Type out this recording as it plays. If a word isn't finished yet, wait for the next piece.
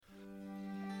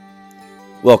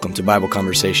Welcome to Bible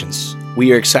Conversations.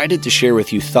 We are excited to share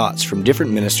with you thoughts from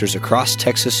different ministers across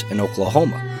Texas and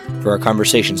Oklahoma for our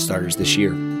conversation starters this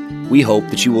year. We hope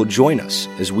that you will join us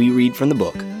as we read from the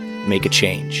book, Make a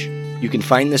Change. You can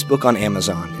find this book on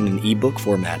Amazon in an ebook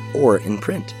format or in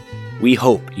print. We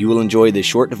hope you will enjoy this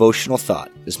short devotional thought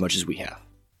as much as we have.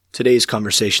 Today's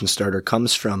conversation starter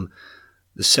comes from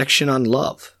the section on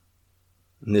love.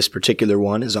 And this particular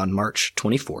one is on March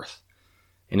 24th,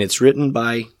 and it's written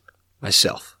by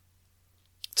myself.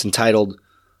 It's entitled,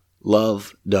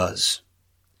 Love Does.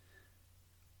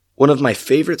 One of my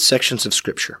favorite sections of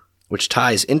Scripture, which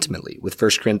ties intimately with 1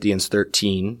 Corinthians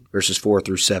 13, verses 4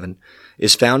 through 7,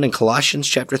 is found in Colossians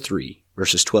chapter 3,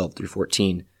 verses 12 through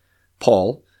 14.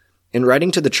 Paul, in writing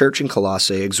to the church in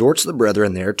Colossae, exhorts the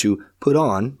brethren there to put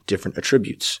on different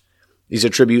attributes. These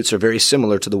attributes are very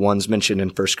similar to the ones mentioned in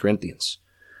 1 Corinthians.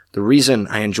 The reason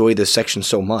I enjoy this section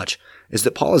so much is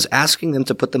that Paul is asking them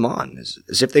to put them on,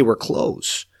 as if they were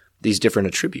clothes, these different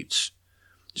attributes.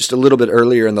 Just a little bit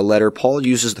earlier in the letter, Paul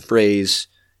uses the phrase,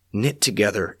 knit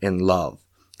together in love,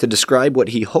 to describe what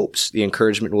he hopes the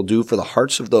encouragement will do for the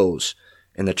hearts of those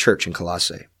in the church in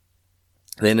Colossae.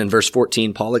 Then in verse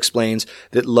 14, Paul explains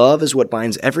that love is what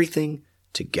binds everything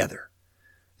together.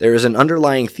 There is an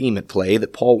underlying theme at play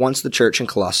that Paul wants the church in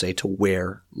Colossae to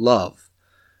wear love.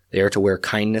 They are to wear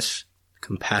kindness,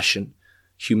 compassion,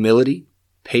 humility,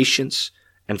 patience,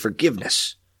 and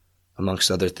forgiveness, amongst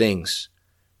other things.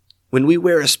 When we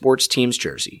wear a sports team's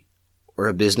jersey or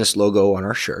a business logo on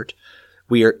our shirt,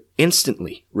 we are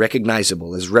instantly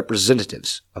recognizable as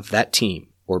representatives of that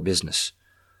team or business.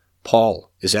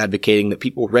 Paul is advocating that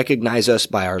people recognize us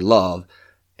by our love,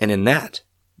 and in that,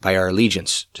 by our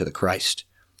allegiance to the Christ.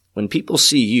 When people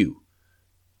see you,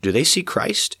 do they see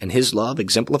Christ and his love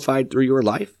exemplified through your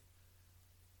life?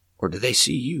 Or do they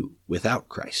see you without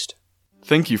Christ?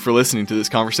 Thank you for listening to this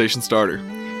conversation starter.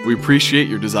 We appreciate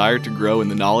your desire to grow in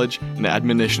the knowledge and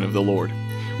admonition of the Lord.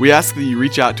 We ask that you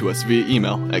reach out to us via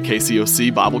email at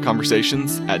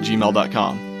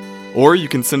kcocbibleconversations@gmail.com. Or you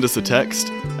can send us a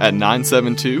text at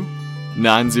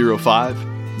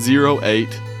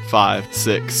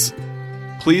 972-905-0856.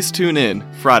 Please tune in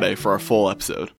Friday for our full episode.